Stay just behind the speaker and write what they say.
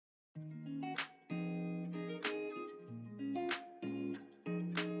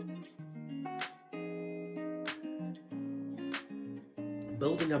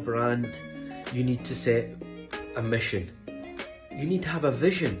building a brand, you need to set a mission. You need to have a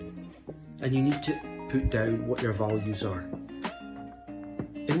vision, and you need to put down what your values are.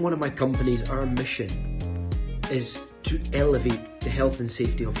 In one of my companies, our mission is to elevate the health and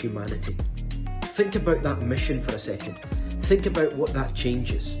safety of humanity. Think about that mission for a second. Think about what that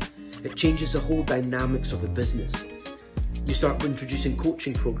changes. It changes the whole dynamics of the business. You start introducing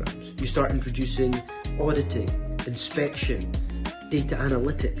coaching programs. You start introducing auditing, inspection, data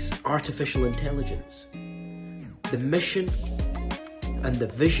analytics, artificial intelligence. The mission and the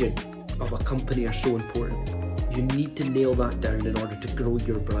vision of a company are so important. You need to nail that down in order to grow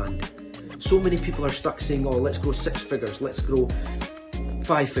your brand. So many people are stuck saying, oh, let's grow 6 figures, let's grow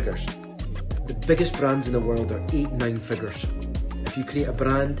 5 figures. The biggest brands in the world are 8, 9 figures. If you create a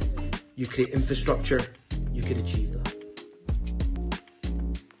brand, you create infrastructure, you can achieve that.